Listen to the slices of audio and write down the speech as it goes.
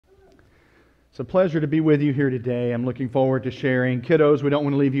a pleasure to be with you here today. I'm looking forward to sharing. Kiddos, we don't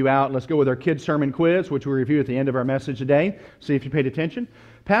want to leave you out. Let's go with our kids' sermon quiz, which we'll review at the end of our message today. See if you paid attention.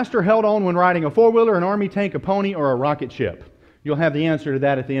 Pastor held on when riding a four-wheeler, an army tank, a pony, or a rocket ship. You'll have the answer to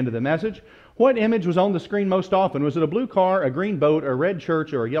that at the end of the message. What image was on the screen most often? Was it a blue car, a green boat, a red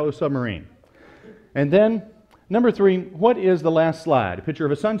church, or a yellow submarine? And then, number 3, what is the last slide? A picture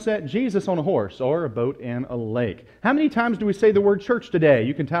of a sunset, Jesus on a horse, or a boat in a lake. How many times do we say the word church today?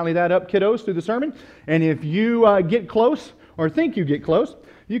 You can tally that up, kiddos, through the sermon. And if you get close, or think you get close,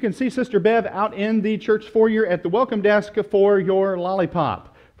 you can see Sister Bev out in the church foyer at the welcome desk for your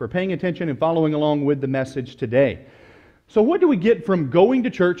lollipop, for paying attention and following along with the message today. So what do we get from going to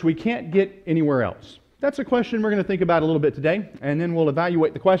church we can't get anywhere else? That's a question we're going to think about a little bit today, and then we'll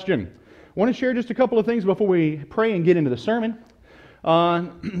evaluate the question. I want to share just a couple of things before we pray and get into the sermon.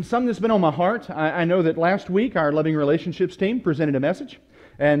 Something that's been on my heart. I know that last week our Loving Relationships team presented a message.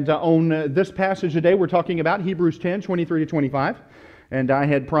 And on this passage today we're talking about Hebrews 10, 23 to 25. And I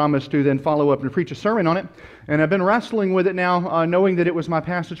had promised to then follow up and preach a sermon on it. And I've been wrestling with it now, knowing that it was my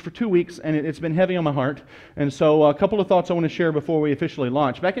passage for 2 weeks, and it's been heavy on my heart. And so a couple of thoughts I want to share before we officially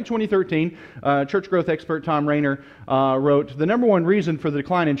launch. Back in 2013, church growth expert Tom Rainer wrote, "The number one reason for the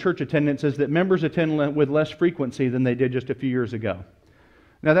decline in church attendance is that members attend with less frequency than they did just a few years ago."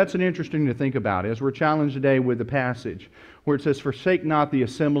 Now that's an interesting to think about as we're challenged today with the passage where it says, "Forsake not the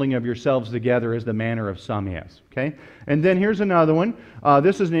assembling of yourselves together as the manner of some is." Okay? And then here's another one.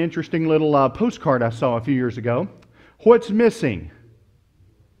 This is an interesting little postcard I saw a few years ago. What's missing?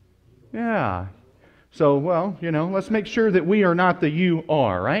 Yeah. So, well, let's make sure that we are not the you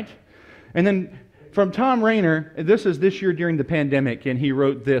are, right? And then from Tom Rainer, this is this year during the pandemic, and he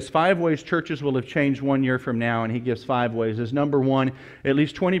wrote this: 5 ways churches will have changed 1 year from now, and he gives 5 ways. As number 1, at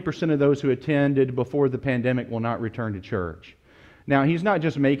least 20% of those who attended before the pandemic will not return to church. Now, he's not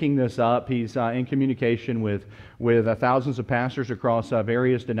just making this up. He's in communication with thousands of pastors across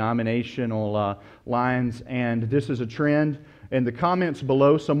various denominational lines, and this is a trend. In the comments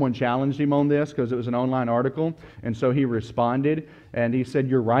below, someone challenged him on this because it was an online article, and so he responded, and he said,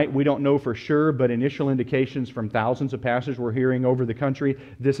 "You're right, we don't know for sure, but initial indications from thousands of pastors we're hearing over the country,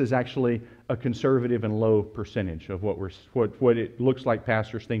 this is actually a conservative and low percentage of what it looks like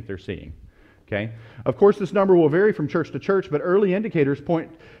pastors think they're seeing." Okay? Of course, this number will vary from church to church, but early indicators point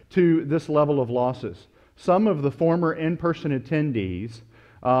to this level of losses. Some of the former in-person attendees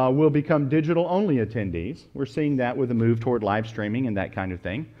will become digital-only attendees. We're seeing that with a move toward live streaming and that kind of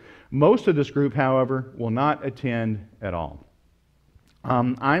thing. Most of this group, however, will not attend at all.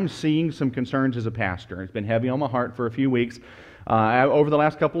 I'm seeing some concerns as a pastor. It's been heavy on my heart for a few weeks. Over the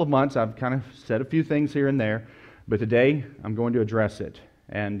last couple of months, I've kind of said a few things here and there, but today I'm going to address it.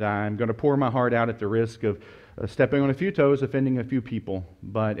 And I'm going to pour my heart out at the risk of stepping on a few toes, offending a few people.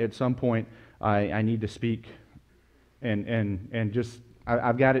 But at some point, I need to speak and just...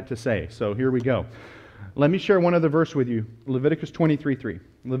 I've got it to say, so here we go. Let me share one other verse with you, Leviticus 23:3.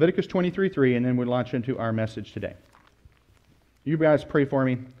 Leviticus 23:3, and then we'll launch into our message today. You guys pray for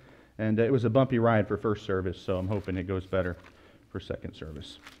me, and it was a bumpy ride for first service, so I'm hoping it goes better for second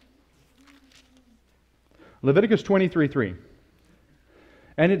service. Leviticus 23:3.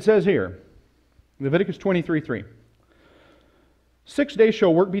 And it says here, Leviticus 23:3, 6 days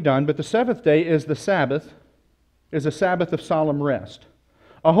shall work be done, but the 7th day is the Sabbath, is a Sabbath of solemn rest,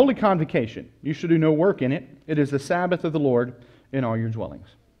 a holy convocation. You shall do no work in it. It is the Sabbath of the Lord in all your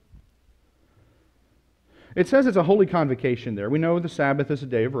dwellings. It says it's a holy convocation there. We know the Sabbath is a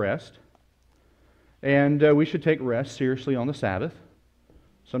day of rest, and we should take rest seriously on the Sabbath.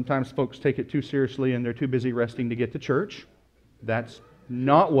 Sometimes folks take it too seriously and they're too busy resting to get to church. That's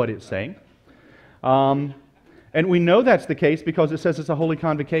not what it's saying. And we know that's the case because it says it's a holy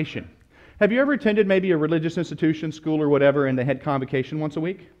convocation. Have you ever attended maybe a religious institution, school or whatever, and they had convocation once a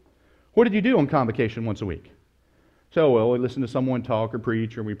week? What did you do on convocation once a week? So, well, we listened to someone talk or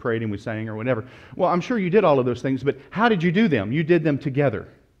preach, or we prayed and we sang or whatever. Well, I'm sure you did all of those things, but how did you do them? You did them together.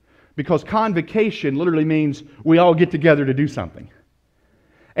 Because convocation literally means we all get together to do something.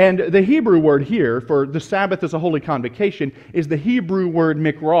 And the Hebrew word here for the Sabbath as a holy convocation is the Hebrew word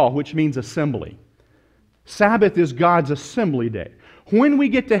mikrah, which means assembly. Sabbath is God's assembly day. When we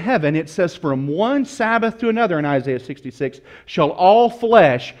get to heaven, it says, from one Sabbath to another in Isaiah 66, shall all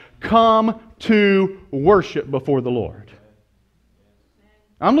flesh come to worship before the Lord.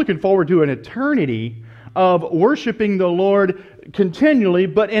 I'm looking forward to an eternity of worshiping the Lord continually,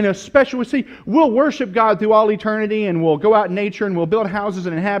 but in a special way. See, we'll worship God through all eternity, and we'll go out in nature, and we'll build houses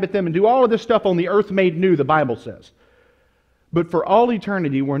and inhabit them, and do all of this stuff on the earth made new, the Bible says. But for all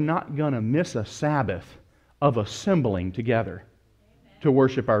eternity, we're not going to miss a Sabbath of assembling together to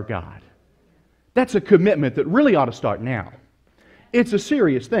worship our God. That's a commitment that really ought to start now. It's a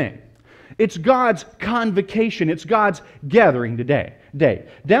serious thing. It's God's convocation. It's God's gathering today.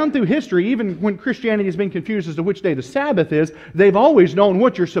 Down through history, even when Christianity has been confused as to which day the Sabbath is, they've always known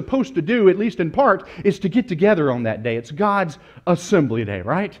what you're supposed to do, at least in part, is to get together on that day. It's God's assembly day,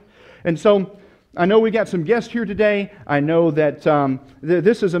 right? And so, I know we got some guests here today. I know that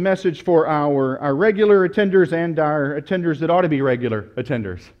this is a message for our regular attenders and our attenders that ought to be regular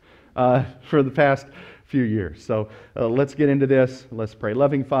attenders for the past few years. So let's get into this. Let's pray.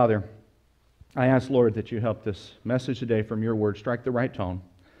 Loving Father, I ask, Lord, that you help this message today from your word strike the right tone.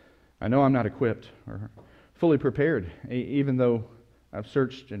 I know I'm not equipped or fully prepared, even though I've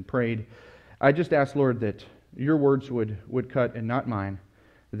searched and prayed. I just ask, Lord, that your words would cut and not mine,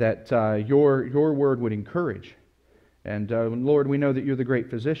 that your word would encourage. And Lord, we know that you're the great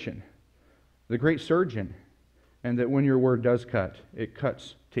physician, the great surgeon, and that when your word does cut, it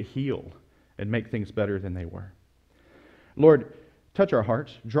cuts to heal and make things better than they were. Lord, touch our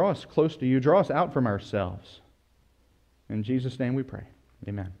hearts. Draw us close to you. Draw us out from ourselves. In Jesus' name we pray.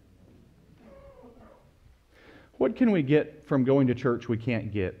 Amen. What can we get from going to church we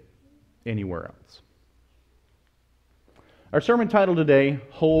can't get anywhere else? Our sermon title today,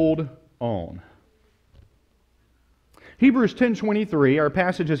 Hold On. Hebrews 10:23, our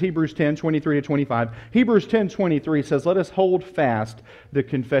passage is Hebrews 10:23-25. Hebrews 10:23 says, let us hold fast the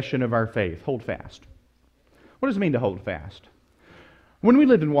confession of our faith. Hold fast. What does it mean to hold fast? When we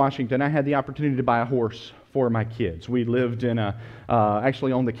lived in Washington, I had the opportunity to buy a horse for my kids. We lived in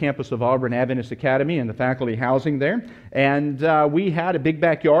actually on the campus of Auburn Adventist Academy in the faculty housing there. And we had a big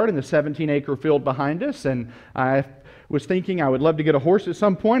backyard and the 17-acre field behind us. And I was thinking I would love to get a horse at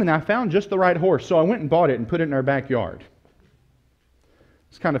some point, and I found just the right horse. So I went and bought it and put it in our backyard.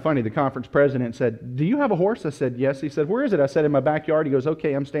 It's kind of funny. The conference president said, do you have a horse? I said, yes. He said, where is it? I said, in my backyard. He goes,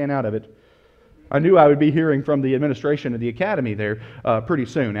 okay, I'm staying out of it. I knew I would be hearing from the administration of the academy there pretty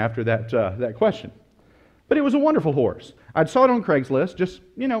soon after that question. But it was a wonderful horse. I saw it on Craigslist, just,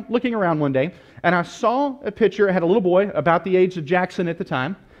 looking around one day, and I saw a picture. It had a little boy about the age of Jackson at the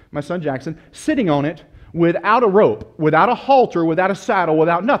time, my son Jackson, sitting on it without a rope, without a halter, without a saddle,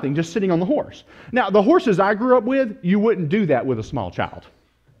 without nothing, just sitting on the horse. Now, the horses I grew up with, you wouldn't do that with a small child,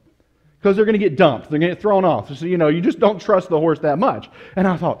 because they're going to get dumped. They're going to get thrown off. So, you just don't trust the horse that much. And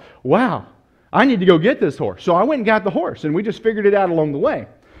I thought, wow, I need to go get this horse. So I went and got the horse, and we just figured it out along the way.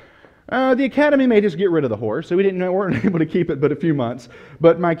 The academy made us get rid of the horse, so weren't able to keep it but a few months.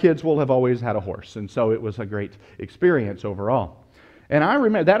 But my kids will have always had a horse, and so it was a great experience overall. And I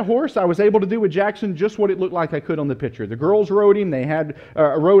remember that horse, I was able to do with Jackson just what it looked like I could on the picture. The girls rode him, they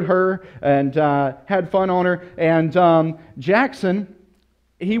rode her, and had fun on her. And Jackson,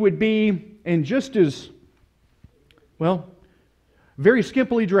 he would be in just as, very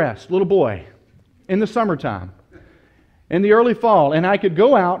skimpily dressed little boy in the summertime, in the early fall, and I could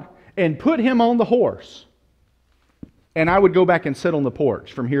go out and put him on the horse, and I would go back and sit on the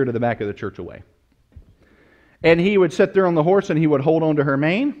porch from here to the back of the church away. And he would sit there on the horse, and he would hold on to her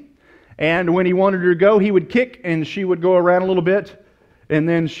mane, and when he wanted her to go, he would kick, and she would go around a little bit, and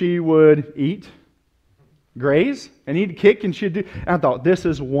then she would eat, graze, and he'd kick, and she'd do. I thought, this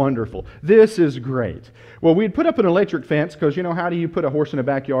is wonderful. This is great. Well, we'd put up an electric fence, because, how do you put a horse in a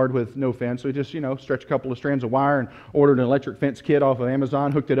backyard with no fence? So we just, stretch a couple of strands of wire and ordered an electric fence kit off of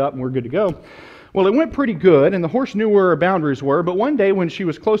Amazon, hooked it up, and we're good to go. Well, it went pretty good, and the horse knew where her boundaries were, but one day when she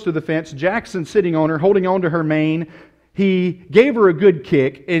was close to the fence, Jackson sitting on her, holding on to her mane, he gave her a good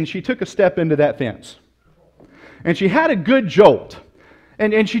kick, and she took a step into that fence. And she had a good jolt.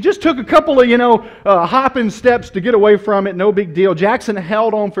 And she just took a couple of, hopping steps to get away from it. No big deal. Jackson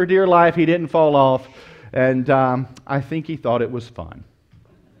held on for dear life. He didn't fall off. And I think he thought it was fun.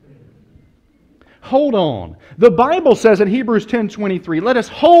 Hold on. The Bible says in Hebrews 10:23, let us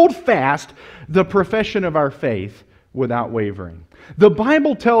hold fast the profession of our faith without wavering. The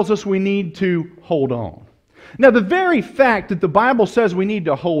Bible tells us we need to hold on. Now, the very fact that the Bible says we need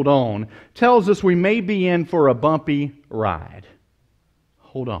to hold on tells us we may be in for a bumpy ride.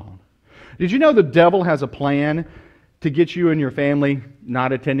 Hold on. Did you know the devil has a plan to get you and your family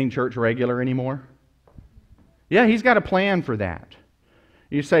not attending church regular anymore? Yeah, he's got a plan for that.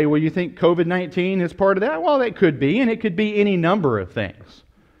 You say, well, you think COVID-19 is part of that? Well, that could be, and it could be any number of things.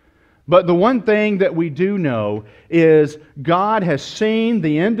 But the one thing that we do know is God has seen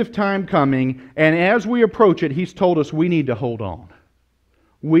the end of time coming, and as we approach it, He's told us we need to hold on.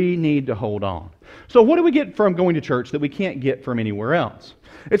 We need to hold on. So what do we get from going to church that we can't get from anywhere else?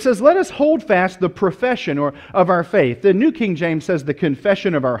 It says, let us hold fast the profession of our faith. The New King James says the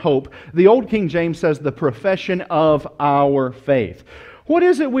confession of our hope. The Old King James says the profession of our faith. What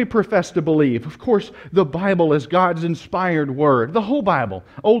is it we profess to believe? Of course, the Bible is God's inspired Word. The whole Bible,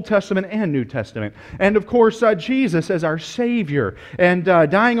 Old Testament and New Testament. And of course, Jesus as our Savior and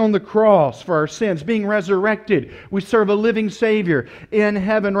dying on the cross for our sins, being resurrected. We serve a living Savior in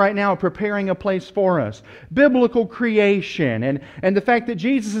heaven right now, preparing a place for us. Biblical creation and the fact that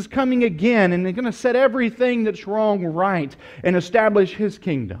Jesus is coming again and He's going to set everything that's wrong right and establish His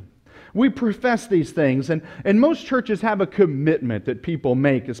kingdom. We profess these things, and most churches have a commitment that people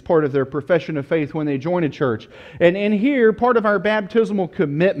make as part of their profession of faith when they join a church. And here, part of our baptismal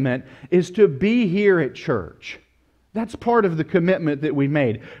commitment is to be here at church. That's part of the commitment that we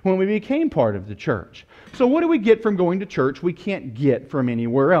made when we became part of the church. So what do we get from going to church we can't get from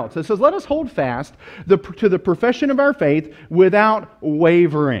anywhere else? It says, let us hold fast to the profession of our faith without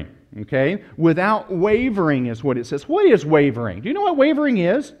wavering. Okay? Without wavering is what it says. What is wavering? Do you know what wavering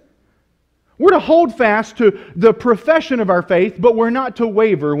is? We're to hold fast to the profession of our faith, but we're not to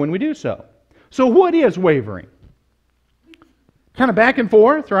waver when we do so. So what is wavering? Kind of back and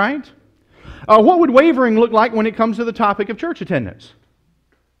forth, right? What would wavering look like when it comes to the topic of church attendance?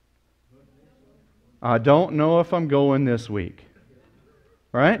 I don't know if I'm going this week.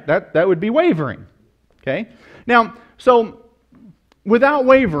 Right? That would be wavering. Okay? Now, so without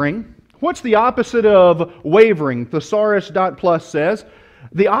wavering, what's the opposite of wavering? Thesaurus.plus says,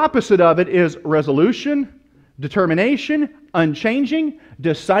 the opposite of it is resolution, determination, unchanging,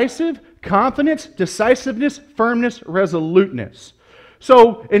 decisive, confidence, decisiveness, firmness, resoluteness.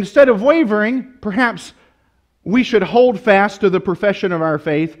 So instead of wavering, perhaps we should hold fast to the profession of our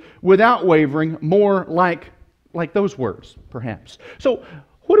faith without wavering, more like those words, perhaps. So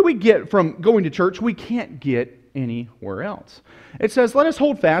what do we get from going to church we can't get anywhere else? It says, let us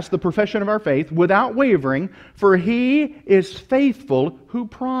hold fast the profession of our faith without wavering, for He is faithful who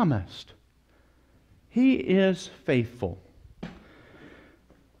promised. He is faithful.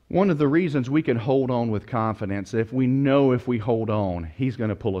 One of the reasons we can hold on with confidence, if we know if we hold on, He's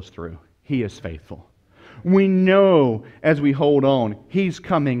going to pull us through. He is faithful. We know as we hold on, He's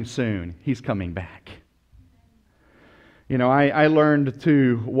coming soon. He's coming back. You know, I learned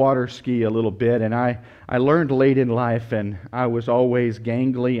to water ski a little bit, and I learned late in life, and I was always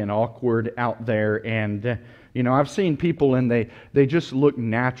gangly and awkward out there. And, you know, I've seen people, and they just look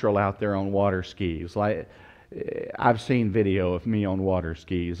natural out there on water skis. Like, I've seen video of me on water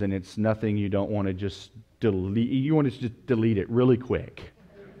skis, and it's nothing you don't want to just delete. You want to just delete it really quick.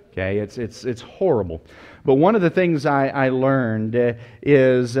 Okay, it's horrible. But one of the things I learned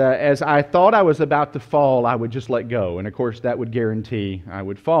is as I thought I was about to fall, I would just let go. And of course, that would guarantee I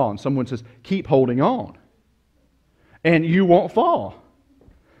would fall. And someone says, keep holding on. And you won't fall.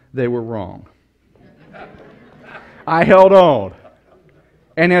 They were wrong. I held on.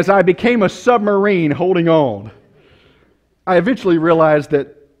 And as I became a submarine holding on, I eventually realized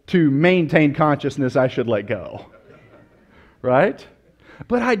that to maintain consciousness, I should let go. Right?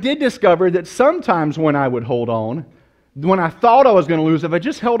 But I did discover that sometimes when I would hold on, when I thought I was going to lose, if I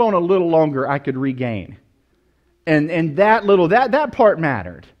just held on a little longer, I could regain. And that part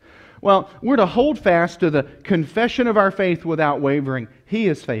mattered. Well, we're to hold fast to the confession of our faith without wavering. He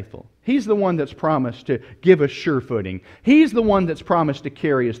is faithful. He's the one that's promised to give us sure footing. He's the one that's promised to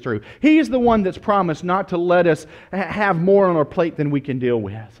carry us through. He's the one that's promised not to let us have more on our plate than we can deal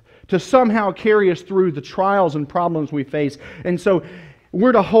with, to somehow carry us through the trials and problems we face. And so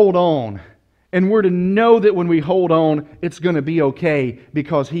we're to hold on, and we're to know that when we hold on, it's going to be okay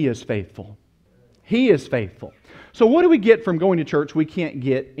because He is faithful. He is faithful. So what do we get from going to church we can't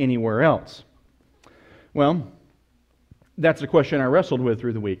get anywhere else? Well, that's a question I wrestled with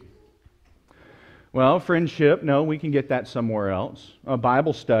through the week. Well, friendship, no, we can get that somewhere else. A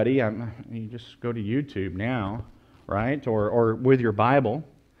Bible study, you just go to YouTube now, right? Or with your Bible.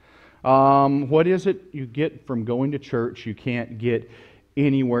 What is it you get from going to church you can't get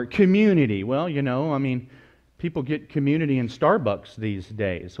anywhere? Community. Well, you know, I mean, people get community in Starbucks these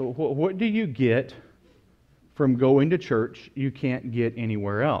days. So what do you get from going to church you can't get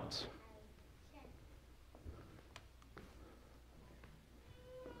anywhere else?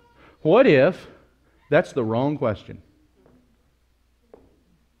 What if that's the wrong question?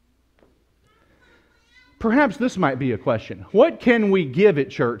 Perhaps this might be a question. What can we give at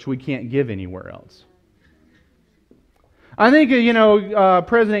church we can't give anywhere else? I think,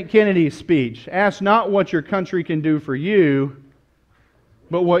 President Kennedy's speech, ask not what your country can do for you,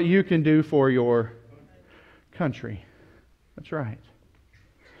 but what you can do for your country. That's right.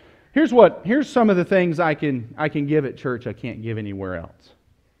 Here's some of the things I can give at church I can't give anywhere else.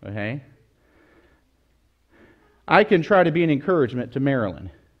 Okay? I can try to be an encouragement to Marilyn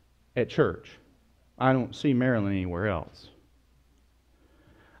at church. I don't see Marilyn anywhere else.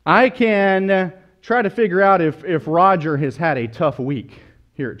 I can try to figure out if Roger has had a tough week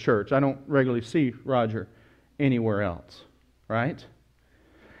here at church. I don't regularly see Roger anywhere else, right?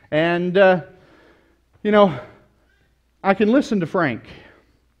 And, I can listen to Frank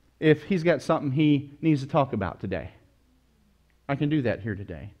if he's got something he needs to talk about today. I can do that here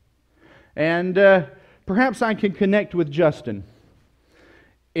today. And perhaps I can connect with Justin.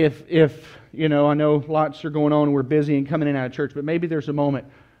 If I know lots are going on and we're busy and coming in and out of church, but maybe there's a moment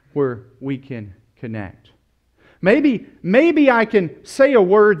where we can connect. Maybe I can say a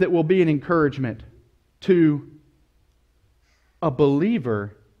word that will be an encouragement to a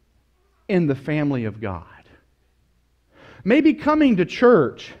believer in the family of God. Maybe coming to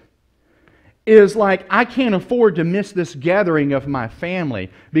church is like, I can't afford to miss this gathering of my family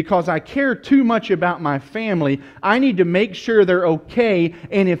because I care too much about my family. I need to make sure they're okay,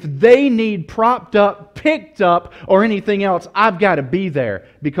 and if they need propped up, picked up, or anything else, I've got to be there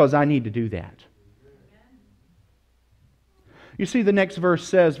because I need to do that. You see, the next verse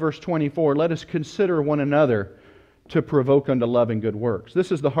says, verse 24, let us consider one another to provoke unto love and good works.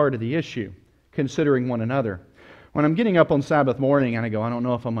 This is the heart of the issue, considering one another. When I'm getting up on Sabbath morning and I go, I don't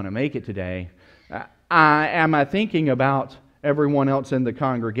know if I'm going to make it today, am I thinking about everyone else in the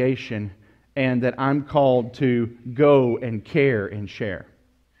congregation and that I'm called to go and care and share?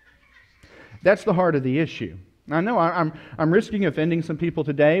 That's the heart of the issue. I know I'm risking offending some people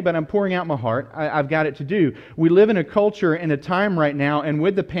today, but I'm pouring out my heart. I've got it to do. We live in a culture and a time right now, and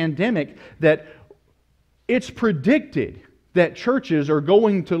with the pandemic, that it's predicted that churches are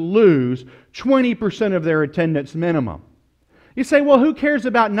going to lose 20% of their attendance minimum. You say, well, who cares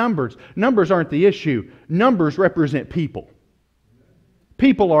about numbers? Numbers aren't the issue. Numbers represent people.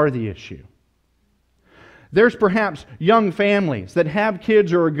 People are the issue. There's perhaps young families that have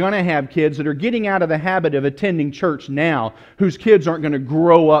kids or are going to have kids that are getting out of the habit of attending church now, whose kids aren't going to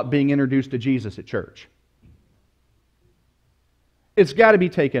grow up being introduced to Jesus at church. It's got to be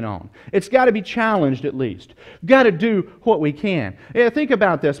taken on. It's got to be challenged at least. We've got to do what we can. Yeah, think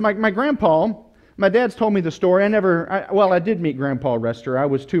about this. My grandpa, my dad's told me the story. I did meet Grandpa Rester. I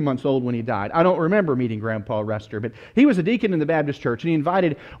was 2 months old when he died. I don't remember meeting Grandpa Rester, but he was a deacon in the Baptist church, and he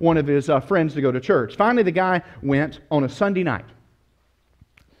invited one of his friends to go to church. Finally, the guy went on a Sunday night.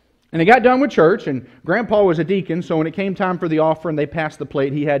 And they got done with church, and Grandpa was a deacon, so when it came time for the offering, they passed the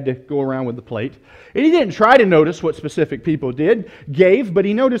plate. He had to go around with the plate. And he didn't try to notice what specific people gave, but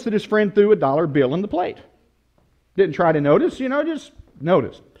he noticed that his friend threw a dollar bill in the plate. Didn't try to notice, just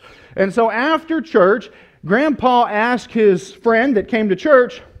noticed. And so after church, Grandpa asked his friend that came to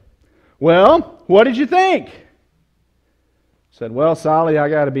church, well, what did you think? He said, well, Solly, I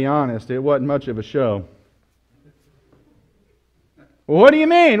got to be honest, it wasn't much of a show. Well, what do you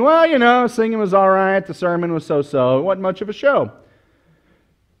mean? Well, singing was all right, the sermon was so-so, it wasn't much of a show.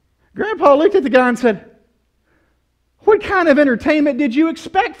 Grandpa looked at the guy and said, what kind of entertainment did you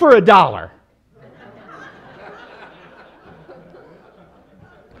expect for $1?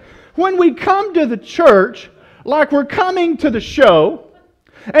 When we come to the church, like we're coming to the show,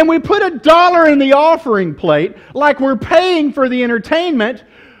 and we put $1 in the offering plate, like we're paying for the entertainment,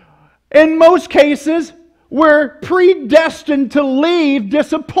 in most cases, we're predestined to leave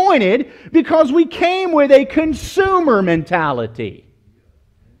disappointed because we came with a consumer mentality,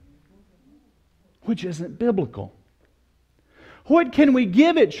 which isn't biblical. What can we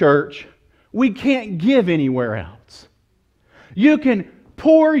give at church we can't give anywhere else? You can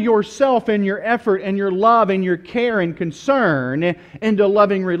pour yourself and your effort and your love and your care and concern into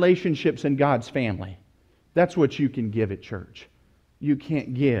loving relationships in God's family. That's what you can give at church. You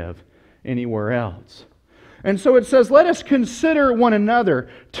can't give anywhere else. And so it says, let us consider one another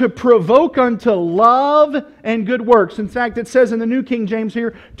to provoke unto love and good works. In fact, it says in the New King James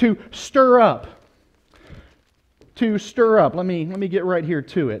here, to stir up. To stir up. Let me get right here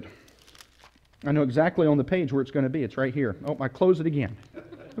to it. I know exactly on the page where it's going to be. It's right here. Oh, I close it again.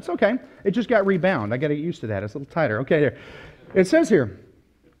 It's okay. It just got rebound. I got to get used to that. It's a little tighter. Okay, there. It says here,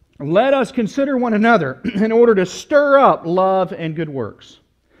 let us consider one another in order to stir up love and good works.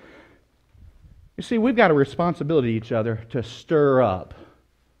 You see, we've got a responsibility to each other to stir up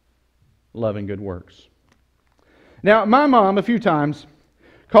love and good works. Now, my mom, a few times,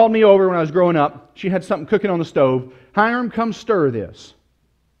 called me over when I was growing up. She had something cooking on the stove. Hiram, come stir this.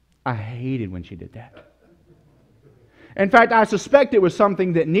 I hated when she did that. In fact, I suspect it was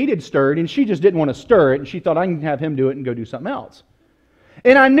something that needed stirred, and she just didn't want to stir it, and she thought I can have him do it and go do something else.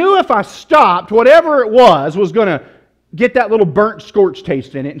 And I knew if I stopped, whatever it was going to get that little burnt, scorched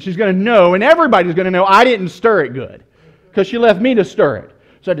taste in it, and she's going to know, and everybody's going to know I didn't stir it good, because she left me to stir it.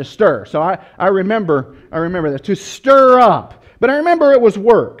 So I had to stir. So I remember that. To stir up. But I remember it was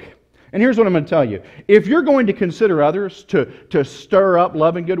work. And here's what I'm going to tell you. If you're going to consider others to stir up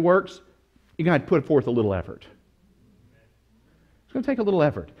love and good works, you're going to put forth a little effort. It's going to take a little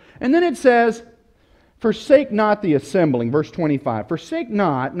effort. And then it says, forsake not the assembling, verse 25. Forsake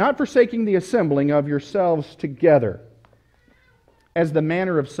not forsaking the assembling of yourselves together, as the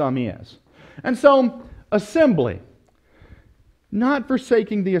manner of some is. And so, assembly. Not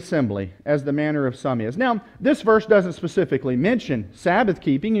forsaking the assembly, as the manner of some is. Now, this verse doesn't specifically mention Sabbath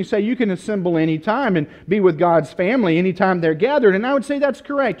keeping. You say you can assemble anytime and be with God's family anytime they're gathered. And I would say that's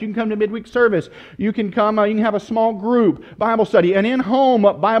correct. You can come to midweek service. You can come, you can have a small group Bible study, an in-home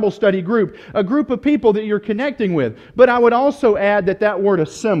Bible study group, a group of people that you're connecting with. But I would also add that word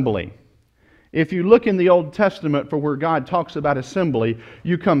assembly. If you look in the Old Testament for where God talks about assembly,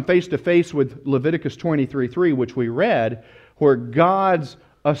 you come face to face with Leviticus 23:3, which we read, where God's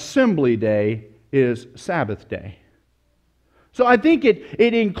assembly day is Sabbath day. So I think it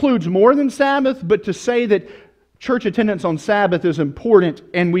includes more than Sabbath, but to say that church attendance on Sabbath is important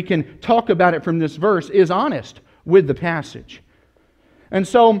and we can talk about it from this verse is honest with the passage. And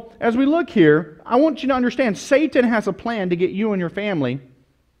so, as we look here, I want you to understand, Satan has a plan to get you and your family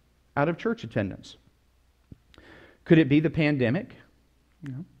out of church attendance. Could it be the pandemic?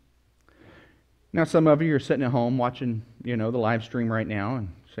 No. Now, some of you are sitting at home watching, the live stream right now and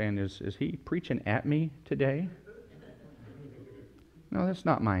saying, is he preaching at me today? No, that's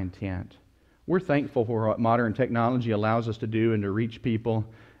not my intent. We're thankful for what modern technology allows us to do and to reach people,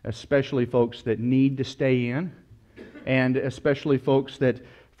 especially folks that need to stay in, and especially folks that,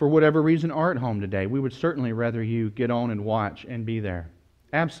 for whatever reason, are at home today. We would certainly rather you get on and watch and be there.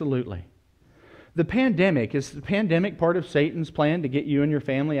 Absolutely. The pandemic, is the pandemic part of Satan's plan to get you and your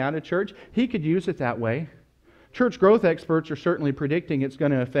family out of church? He could use it that way. Church growth experts are certainly predicting it's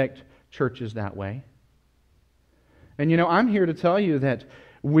going to affect churches that way. And I'm here to tell you that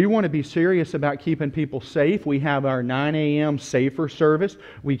we want to be serious about keeping people safe. We have our 9 a.m. safer service.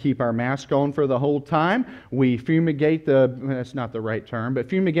 We keep our mask on for the whole time. We fumigate that's not the right term, but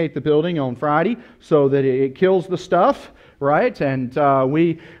fumigate the building on Friday so that it kills the stuff. Right? And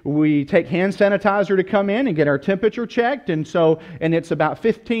we take hand sanitizer to come in and get our temperature checked. And it's about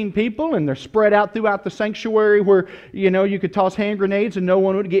 15 people, and they're spread out throughout the sanctuary where, you could toss hand grenades and no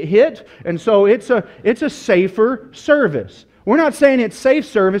one would get hit. And so it's a safer service. We're not saying it's safe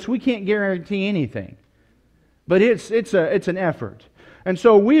service. We can't guarantee anything. But it's an effort. And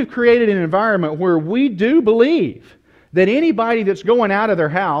so we've created an environment where we do believe that anybody that's going out of their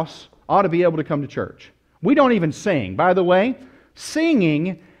house ought to be able to come to church. We don't even sing. By the way,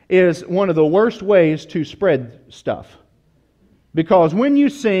 singing is one of the worst ways to spread stuff. Because when you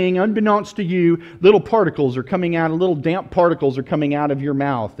sing, unbeknownst to you, little damp particles are coming out of your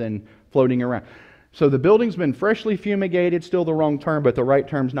mouth and floating around. So the building's been freshly fumigated, still the wrong term, but the right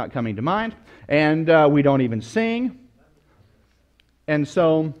term's not coming to mind. And we don't even sing. And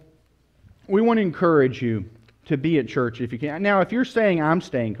so we want to encourage you to be at church if you can. Now, if you're saying I'm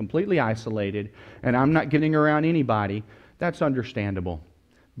staying completely isolated and I'm not getting around anybody, that's understandable.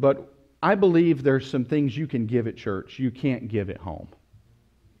 But I believe there's some things you can give at church you can't give at home.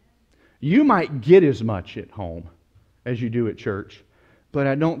 You might get as much at home as you do at church, but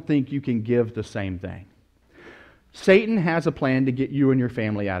I don't think you can give the same thing. Satan has a plan to get you and your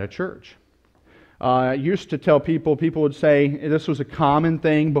family out of church. I used to tell people would say, this was a common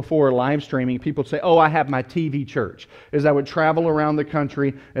thing before live streaming, people would say, I have my TV church. As I would travel around the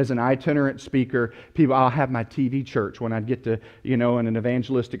country as an itinerant speaker, I'll have my TV church when I'd get to, in an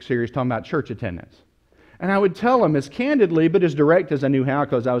evangelistic series talking about church attendance. And I would tell them as candidly, but as direct as I knew how,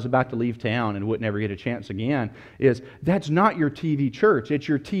 because I was about to leave town and wouldn't ever get a chance again, is that's not your TV church. It's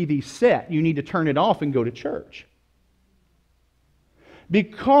your TV set. You need to turn it off and go to church.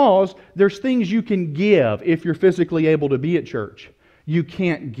 Because there's things you can give if you're physically able to be at church. You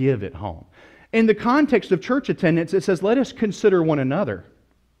can't give at home. In the context of church attendance, it says, let us consider one another.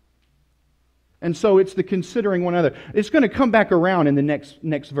 And so it's the considering one another. It's going to come back around in the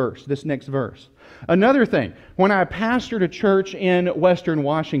next verse, this next verse. Another thing, when I pastored a church in Western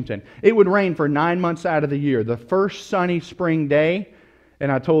Washington, it would rain for 9 months out of the year. The first sunny spring day,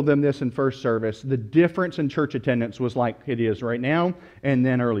 and I told them this in first service, the difference in church attendance was like it is right now, and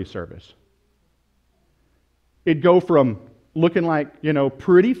then early service. It'd go from looking like,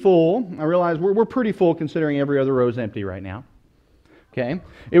 pretty full. I realize we're pretty full considering every other row is empty right now. Okay?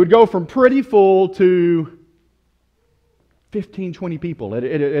 It would go from pretty full to 15, 20 people at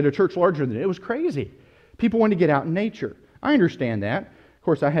a church larger than it. It was crazy. People wanted to get out in nature. I understand that. Of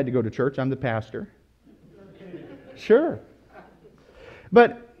course, I had to go to church. I'm the pastor. Sure.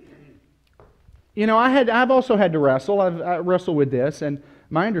 But, I've also had to wrestle. I wrestle with this, and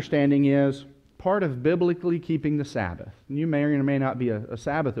my understanding is part of biblically keeping the Sabbath. And you may or may not be a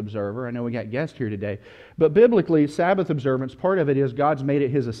Sabbath observer. I know we got guests here today. But biblically, Sabbath observance, part of it is God's made it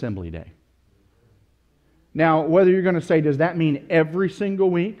His assembly day. Now, whether you're going to say, does that mean every single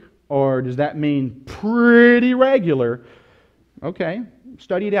week? Or does that mean pretty regular? Okay,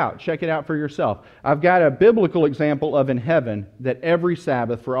 study it out. Check it out for yourself. I've got a biblical example of in heaven that every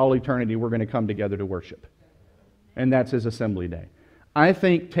Sabbath for all eternity we're going to come together to worship. And that's His assembly day. I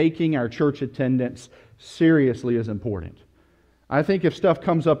think taking our church attendance seriously is important. I think if stuff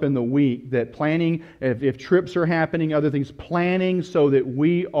comes up in the week, that planning, if trips are happening, other things, planning so that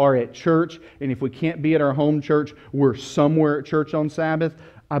we are at church, and if we can't be at our home church, we're somewhere at church on Sabbath,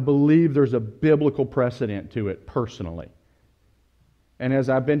 I believe there's a biblical precedent to it personally. And as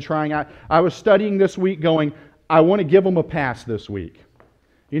I've been trying, I was studying this week going, I want to give them a pass this week.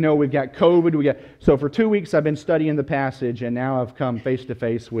 We've got COVID. So for 2 weeks I've been studying the passage, and now I've come face to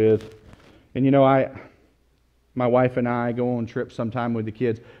face with, and my wife and I go on trips sometime with the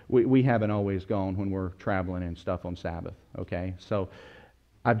kids. We haven't always gone when we're traveling and stuff on Sabbath, okay? So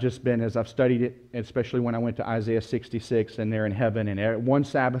I've just been, as I've studied it, especially when I went to Isaiah 66 and they're in heaven, and one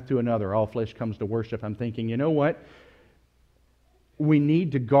Sabbath to another, all flesh comes to worship, I'm thinking, you know what? We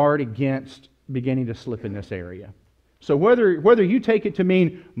need to guard against beginning to slip in this area. So whether you take it to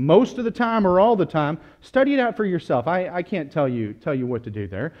mean most of the time or all the time, study it out for yourself. I can't tell you what to do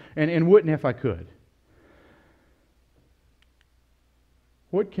there, and wouldn't if I could.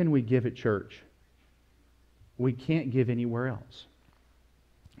 What can we give at church we can't give anywhere else?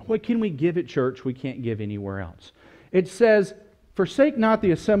 What can we give at church we can't give anywhere else? It says, forsake not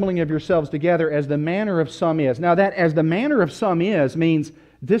the assembling of yourselves together as the manner of some is. Now that as the manner of some is means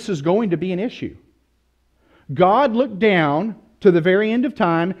this is going to be an issue. God looked down to the very end of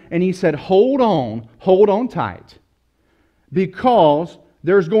time and He said, hold on tight. Because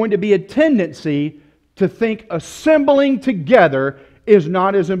there's going to be a tendency to think assembling together is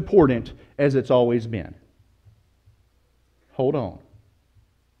not as important as it's always been. Hold on.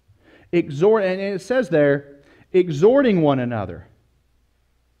 Exhort, and it says there, exhorting one another.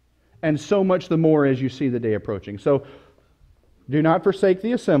 And so much the more as you see the day approaching. So, do not forsake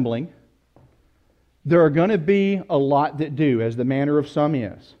the assembling. There are going to be a lot that do, as the manner of some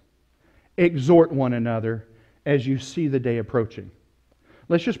is. Exhort one another as you see the day approaching.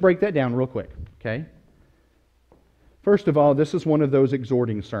 Let's just break that down real quick, okay? First of all, this is one of those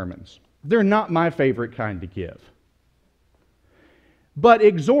exhorting sermons. They're not my favorite kind to give. But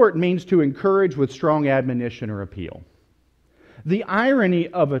exhort means to encourage with strong admonition or appeal. The irony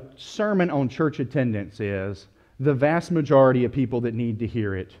of a sermon on church attendance is the vast majority of people that need to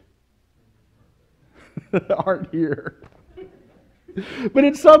hear it aren't here. But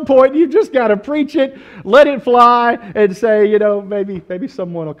at some point, you've just got to preach it, let it fly, and say, maybe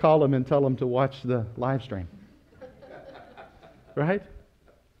someone will call them and tell them to watch the live stream. Right?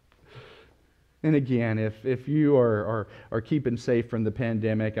 And again, if you are keeping safe from the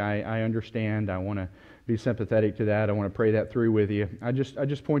pandemic, I understand. I want to be sympathetic to that. I want to pray that through with you. I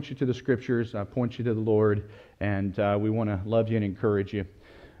just point you to the Scriptures. I point you to the Lord, and we want to love you and encourage you.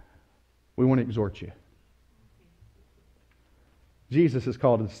 We want to exhort you. Jesus has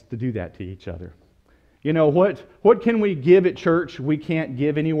called us to do that to each other. What can we give at church we can't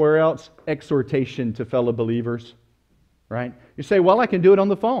give anywhere else? Exhortation to fellow believers. Right? You say, well, I can do it on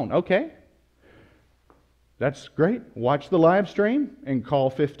the phone. Okay. That's great. Watch the live stream and call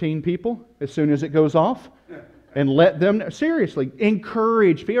 15 people as soon as it goes off. And let them, seriously,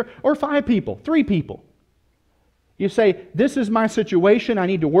 encourage people. Or 5 people, 3 people. You say, this is my situation. I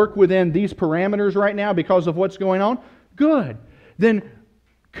need to work within these parameters right now because of what's going on. Good. Then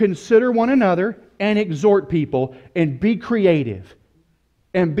consider one another and exhort people and be creative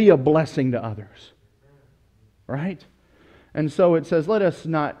and be a blessing to others. Right? And so it says, let us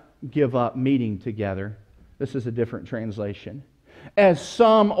not give up meeting together. This is a different translation. As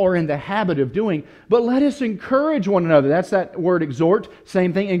some are in the habit of doing, but let us encourage one another. That's that word exhort.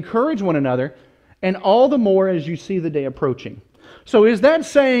 Same thing, encourage one another. And all the more as you see the day approaching. So is that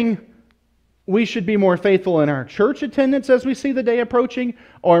saying we should be more faithful in our church attendance as we see the day approaching,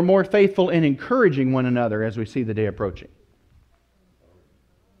 or more faithful in encouraging one another as we see the day approaching?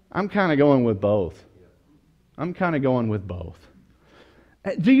 I'm kind of going with both.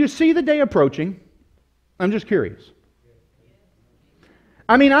 Do you see the day approaching? I'm just curious.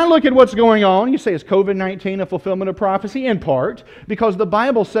 I mean, I look at what's going on. You say, is COVID-19 a fulfillment of prophecy? In part, because the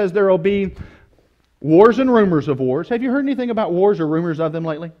Bible says there will be wars and rumors of wars. Have you heard anything about wars or rumors of them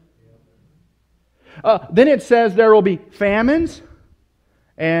lately? Then it says there will be famines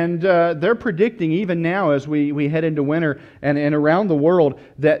And they're predicting, even now as we head into winter and around the world,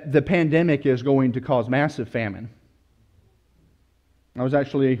 that the pandemic is going to cause massive famine. I was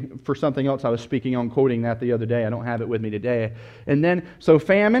actually, for something else I was speaking on, quoting that the other day. I don't have it with me today. And then, so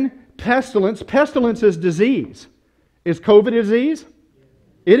famine, pestilence. Pestilence is disease. Is COVID a disease?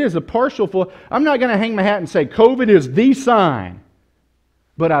 It is a partial full. I'm not going to hang my hat and say COVID is the sign.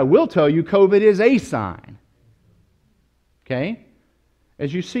 But I will tell you COVID is a sign. Okay?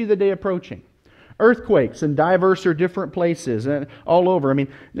 As you see the day approaching. Earthquakes in diverse or different places all over. I mean,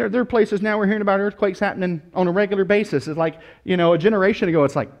 there are places now we're hearing about earthquakes happening on a regular basis. It's like, a generation ago,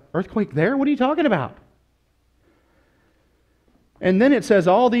 it's like, earthquake there? What are you talking about? And then it says,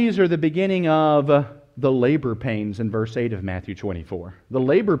 all these are the beginning of the labor pains in verse 8 of Matthew 24. The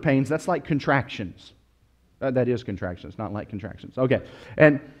labor pains, that's like contractions. That is contractions, not like contractions. Okay.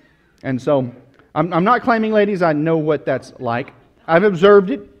 And so, I'm not claiming, ladies, I know what that's like. I've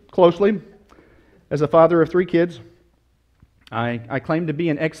observed it closely. As a father of 3 kids, I claim to be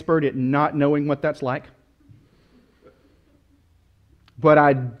an expert at not knowing what that's like. But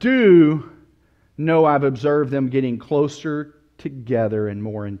I do know I've observed them getting closer together and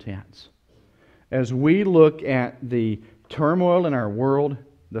more intense. As we look at the turmoil in our world,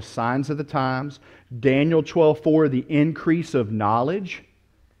 the signs of the times, Daniel 12:4, the increase of knowledge,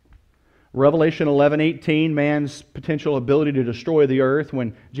 Revelation 11:18, man's potential ability to destroy the earth.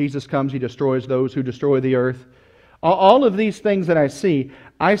 When Jesus comes, He destroys those who destroy the earth. All of these things that I see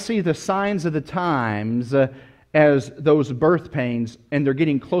the signs of the times as those birth pains, and they're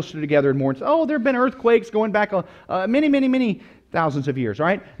getting closer together and more. Oh, there have been earthquakes going back many thousands of years,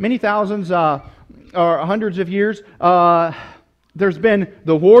 right? Many thousands or hundreds of years. There's been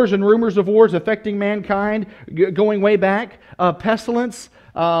the wars and rumors of wars affecting mankind going way back. Pestilence.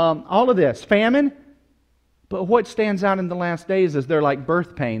 All of this, famine, but what stands out in the last days is they're like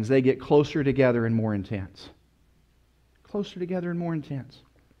birth pains. They get closer together and more intense. Closer together and more intense.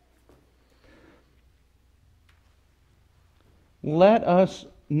 Let us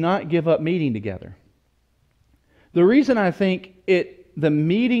not give up meeting together. The reason I think the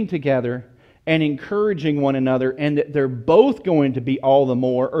meeting together and encouraging one another, and that they're both going to be all the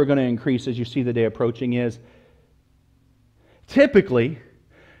more, or going to increase as you see the day approaching, is typically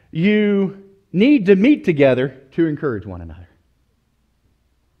you need to meet together to encourage one another.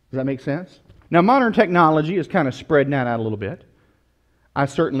 Does that make sense? Now, modern technology is kind of spreading that out a little bit. I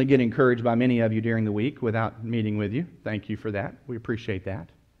certainly get encouraged by many of you during the week without meeting with you. Thank you for that. We appreciate that.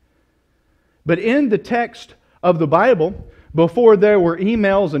 But in the text of the Bible, before there were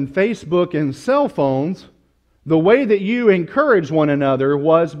emails and Facebook and cell phones, the way that you encourage one another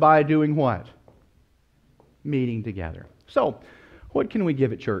was by doing what? Meeting together. So, what can we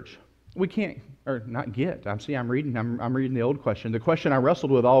give at church? We can't, or not get. I'm reading the old question. The question I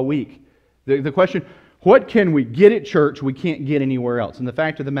wrestled with all week. The question, what can we get at church we can't get anywhere else? And the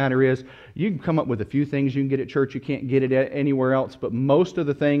fact of the matter is, you can come up with a few things you can get at church you can't get it anywhere else, but most of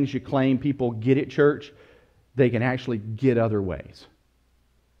the things you claim people get at church, they can actually get other ways.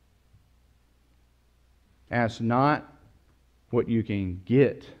 Ask not what you can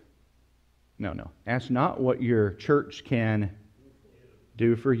get. No. Ask not what your church can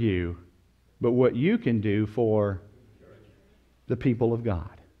do for you, but what you can do for the people of God.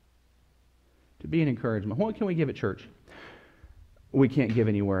 To be an encouragement. What can we give at church we can't give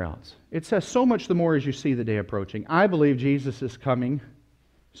anywhere else? It says so much the more as you see the day approaching. I believe Jesus is coming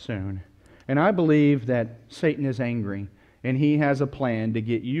soon. And I believe that Satan is angry, and he has a plan to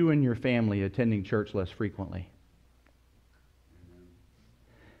get you and your family attending church less frequently.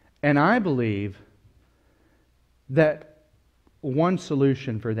 And I believe that one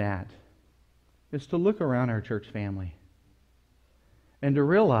solution for that is to look around our church family and to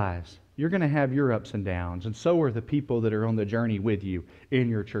realize you're going to have your ups and downs, and so are the people that are on the journey with you in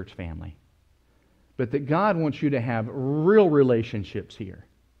your church family. But that God wants you to have real relationships here,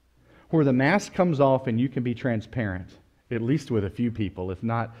 where the mask comes off and you can be transparent, at least with a few people, if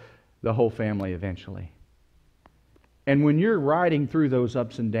not the whole family eventually. And when you're riding through those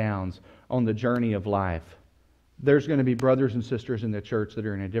ups and downs on the journey of life, there's going to be brothers and sisters in the church that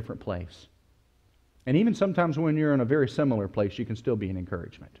are in a different place. And even sometimes when you're in a very similar place, you can still be an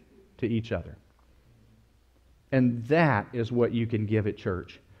encouragement to each other. And that is what you can give at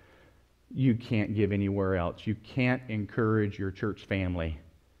church. You can't give anywhere else. You can't encourage your church family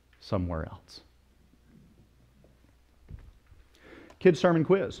somewhere else. Kids sermon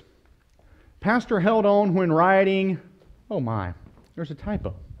quiz. Pastor held on when writing, oh my, there's a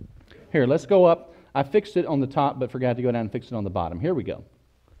typo. Here, let's go up. I fixed it on the top but forgot to go down and fix it on the bottom. Here we go.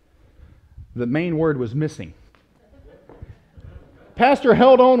 The main word was missing. Pastor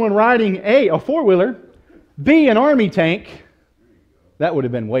held on when riding A, four-wheeler, B, an army tank. That would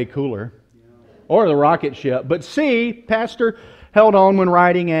have been way cooler. Or the rocket ship. But C, Pastor held on when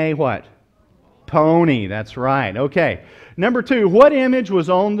riding a what? Pony. That's right. Okay. Number 2, what image was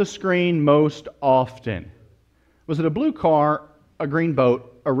on the screen most often? Was it a blue car, a green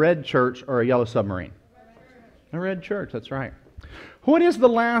boat, a red church, or a yellow submarine? A red church. That's right. What is the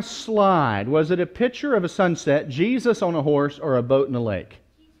last slide? Was it a picture of a sunset, Jesus on a horse, or a boat in a lake?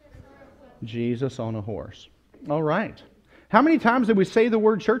 Jesus on a horse. All right. How many times did we say the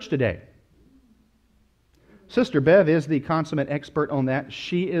word church today? Sister Bev is the consummate expert on that.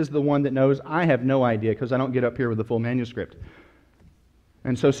 She is the one that knows. I have no idea because I don't get up here with the full manuscript.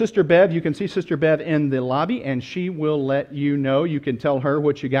 And so Sister Bev, you can see Sister Bev in the lobby and she will let you know. You can tell her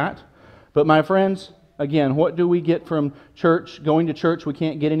what you got. But my friends, again, what do we get from church? Going to church, we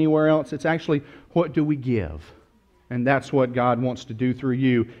can't get anywhere else. It's actually, what do we give? And that's what God wants to do through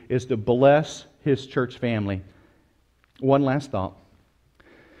you, is to bless His church family. One last thought.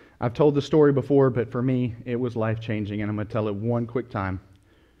 I've told the story before, but for me, it was life-changing, and I'm going to tell it one quick time.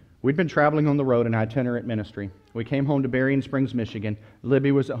 We'd been traveling on the road in itinerant ministry. We came home to Berrien Springs, Michigan.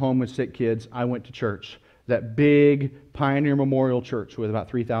 Libby was at home with sick kids. I went to church, that big Pioneer Memorial Church with about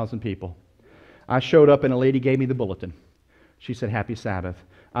 3,000 people. I showed up, and a lady gave me the bulletin. She said, "Happy Sabbath."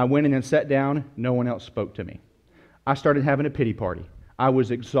 I went in and sat down. No one else spoke to me. I started having a pity party. I was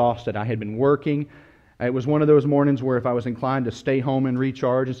exhausted. I had been working. It was one of those mornings where if I was inclined to stay home and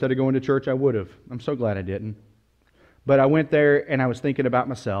recharge instead of going to church, I would have. I'm so glad I didn't. But I went there and I was thinking about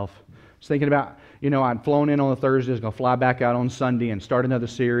myself. I was thinking about, I'd flown in on a Thursday, I was going to fly back out on Sunday and start another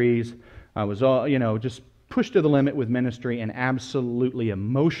series. I was all, just pushed to the limit with ministry and absolutely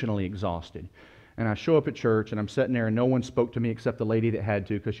emotionally exhausted. And I show up at church and I'm sitting there and no one spoke to me except the lady that had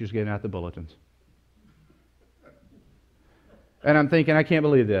to because she was giving out the bulletins. And I'm thinking, I can't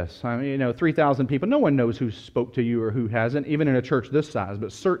believe this. 3,000 people. No one knows who spoke to you or who hasn't, even in a church this size,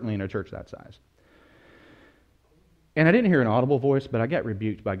 but certainly in a church that size. And I didn't hear an audible voice, but I got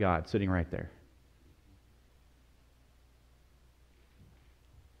rebuked by God sitting right there.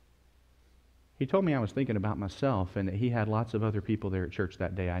 He told me I was thinking about myself and that He had lots of other people there at church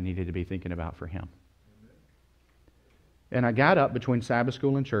that day I needed to be thinking about for Him. And I got up between Sabbath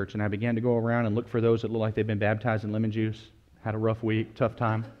school and church and I began to go around and look for those that looked like they'd been baptized in lemon juice. Had a rough week, tough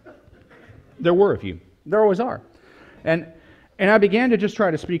time. There were a few. There always are. And I began to just try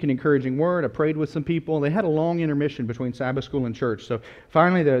to speak an encouraging word. I prayed with some people. They had a long intermission between Sabbath school and church. So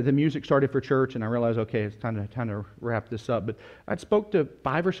finally the music started for church and I realized, okay, it's time to wrap this up. But I spoke to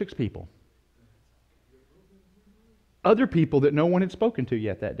 5 or 6 people. Other people that no one had spoken to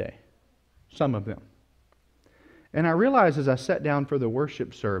yet that day. Some of them. And I realized as I sat down for the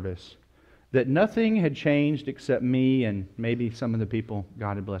worship service that nothing had changed except me and maybe some of the people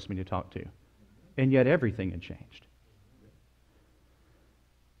God had blessed me to talk to. And yet everything had changed.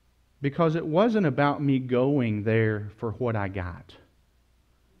 Because it wasn't about me going there for what I got.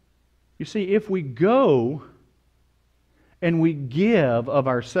 You see, if we go and we give of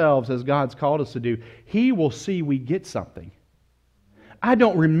ourselves as God's called us to do, He will see we get something. I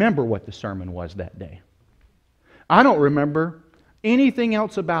don't remember what the sermon was that day. I don't remember anything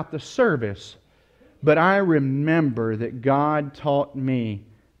else about the service, but I remember that God taught me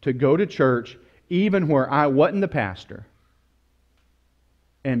to go to church even where I wasn't the pastor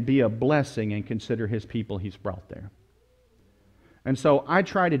and be a blessing and consider His people He's brought there. And so I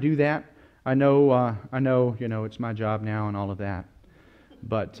try to do that. I know, it's my job now and all of that.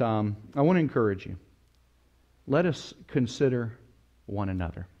 But I want to encourage you. Let us consider one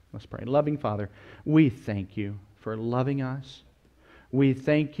another. Let's pray. Loving Father, we thank You for loving us. We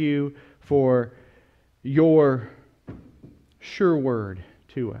thank You for Your sure word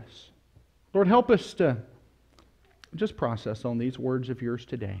to us. Lord, help us to just process on these words of Yours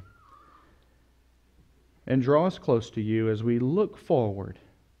today. And draw us close to You as we look forward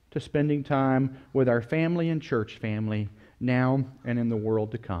to spending time with our family and church family now and in the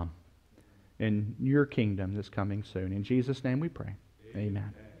world to come. In Your kingdom that's coming soon. In Jesus' name we pray.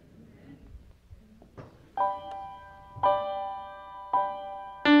 Amen.